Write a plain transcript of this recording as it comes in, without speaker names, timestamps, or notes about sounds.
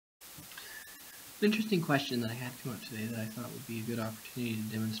An interesting question that I had come up today that I thought would be a good opportunity to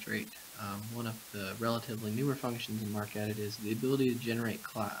demonstrate. One of the relatively newer functions in MarcEdit is the ability to generate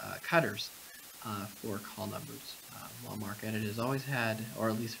cutters for call numbers. While MarcEdit has always had, or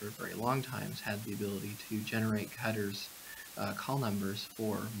at least for a very long time, has had the ability to generate cutters, call numbers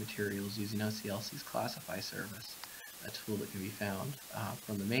for materials using OCLC's classify service, a tool that can be found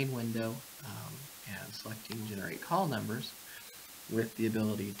from the main window, and selecting generate call numbers with the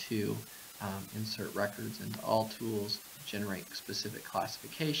ability to insert records into all tools, generate specific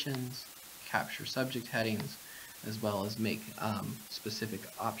classifications, capture subject headings, as well as make specific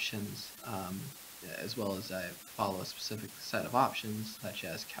options, as well as follow a specific set of options, such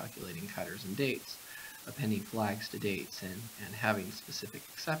as calculating cutters and dates, appending flags to dates, and having specific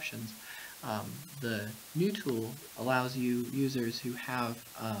exceptions. The new tool allows users who have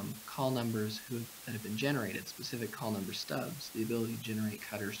call numbers that have been generated, specific call number stubs, the ability to generate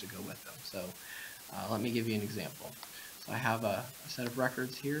cutters to go with them. So let me give you an example. So I have a set of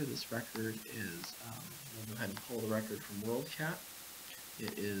records here. This record is, we'll go ahead and pull the record from WorldCat.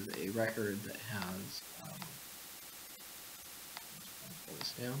 It is a record that has, pull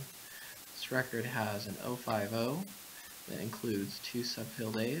this down. This record has an 050 that includes two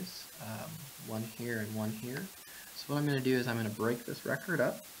subfield A's, one here and one here. So what I'm going to do is I'm going to break this record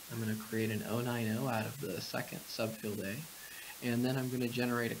up. I'm going to create an 090 out of the second subfield A, and then I'm going to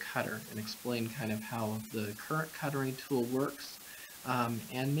generate a cutter and explain kind of how the current cuttering tool works,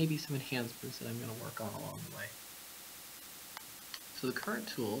 and maybe some enhancements that I'm going to work on along the way. So the current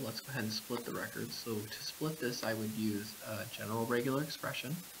tool, let's go ahead and split the record. So to split this, I would use a general regular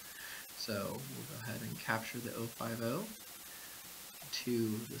expression. So we'll go ahead and capture the 050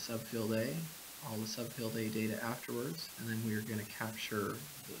 to the subfield A, all the subfield A data afterwards, and then we're going to capture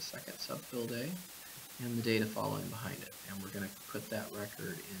the second subfield A and the data following behind it. And we're going to put that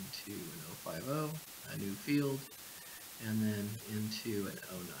record into an 050, a new field, and then into an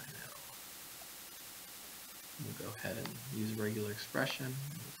 090. We'll go ahead and use a regular expression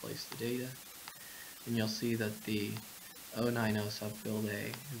and replace the data, and you'll see that the 090 subfield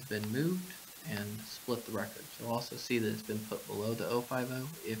A has been moved and split the record. You'll also see that it's been put below the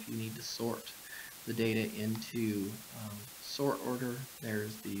 050 if you need to sort the data into sort order.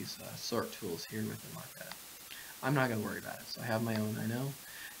 There's these sort tools here within MarcEdit. I'm not going to worry about it. So I have my 090.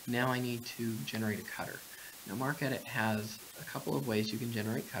 Now I need to generate a cutter. Now MarcEdit has a couple of ways you can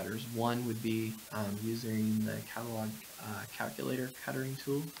generate cutters. One would be using the catalog calculator cuttering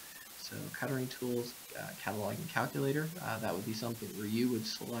tool. So cuttering tools, cataloging calculator, that would be something where you would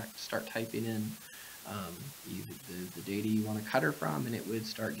start typing in the data you want to cutter from, and it would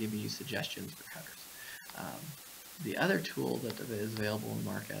start giving you suggestions for cutters. The other tool that is available in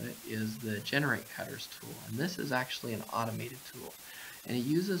MarcEdit is the generate cutters tool, and this is actually an automated tool. And it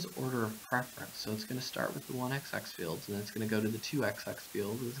uses order of preference, so it's going to start with the 1xx fields, and then it's going to go to the 2xx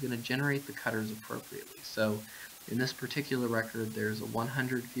fields, and it's going to generate the cutters appropriately. So in this particular record, there's a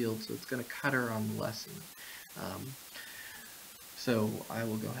 100 field, so it's going to cutter on the lesson. So I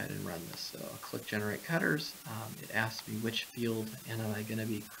will go ahead and run this. So I'll click Generate Cutters. It asks me which field am I going to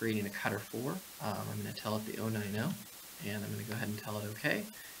be creating a cutter for. I'm going to tell it the 090, and I'm going to go ahead and tell it OK.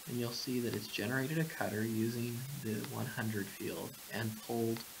 And you'll see that it's generated a cutter using the 100 field and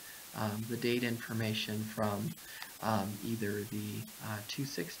pulled the data information from either the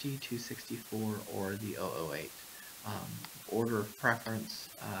 260, 264, or the 008. Order of preference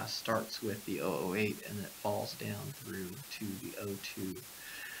starts with the 008 and it falls down through to the 02,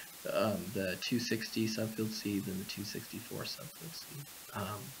 the 260 subfield C, then the 264 subfield C,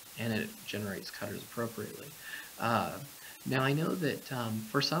 and it generates cutters appropriately. Now I know that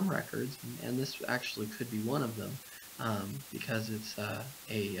for some records, and this actually could be one of them, because it's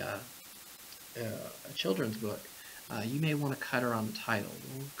a children's book, you may want to cutter on the title.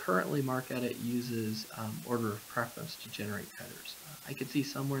 Well, currently MarcEdit uses order of preference to generate cutters. I could see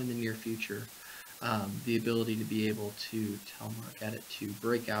somewhere in the near future the ability to be able to tell MarcEdit to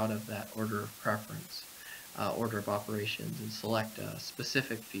break out of that order of preference, order of operations, and select a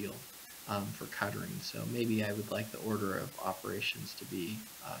specific field for cuttering. So maybe I would like the order of operations to be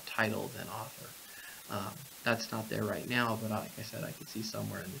title then author. That's not there right now, but like I said, I could see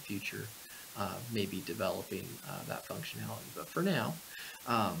somewhere in the future maybe developing that functionality. But for now,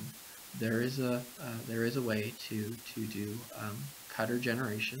 there is a way to do cutter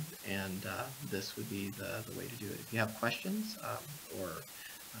generation, and this would be the way to do it. If you have questions or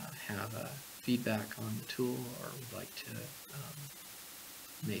have feedback on the tool, or would like to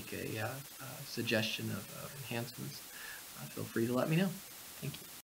make a suggestion of enhancements, feel free to let me know. Thank you.